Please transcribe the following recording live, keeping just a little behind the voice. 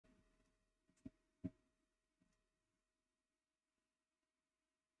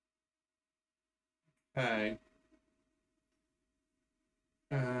Okay.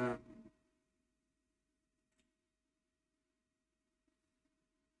 Um,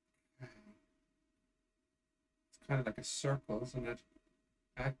 it's kind of like a circle, isn't it?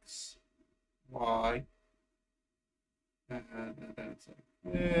 X, Y, and then it's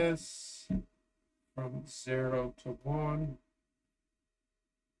like this, from 0 to 1.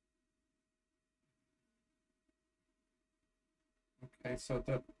 Okay, so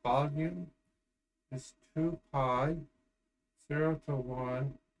the volume is 2 pi 0 to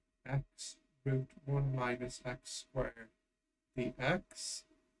 1 x root 1 minus x squared dx.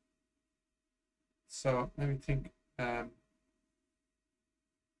 So let me think. I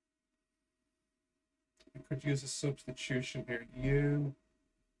could use a substitution here. U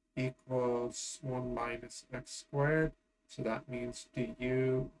equals 1 minus x squared. So that means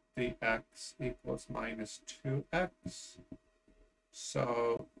du dx equals minus 2x.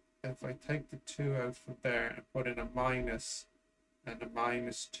 So if I take the 2 out from there and put in a minus and a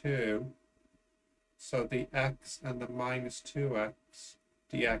minus 2, so the x and the minus 2x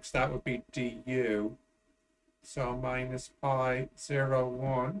dx, that would be du. So minus pi 0,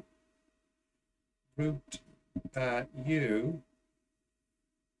 1 root u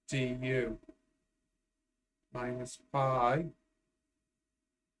du minus pi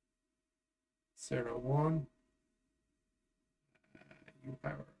 0, 1 u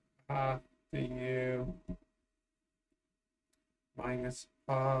power half du minus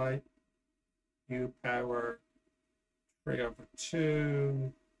pi u power 3 over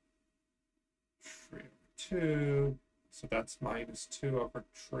 2, 3 over 2. So that's minus 2 over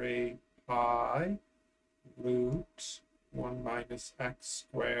 3 pi root 1 minus x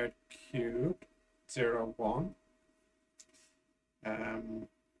squared cubed 0, 1.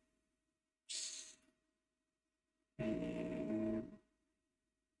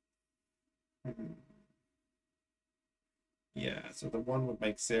 Yeah, so the 1 would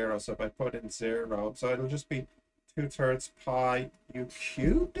make 0. So if I put in 0, so it'll just be 2/3 pi u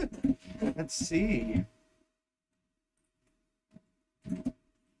cubed. Let's see.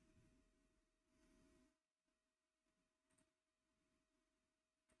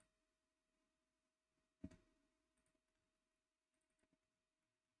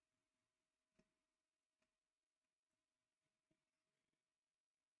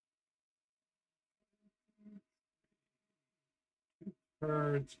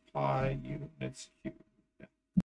 Thirds pi units cubed.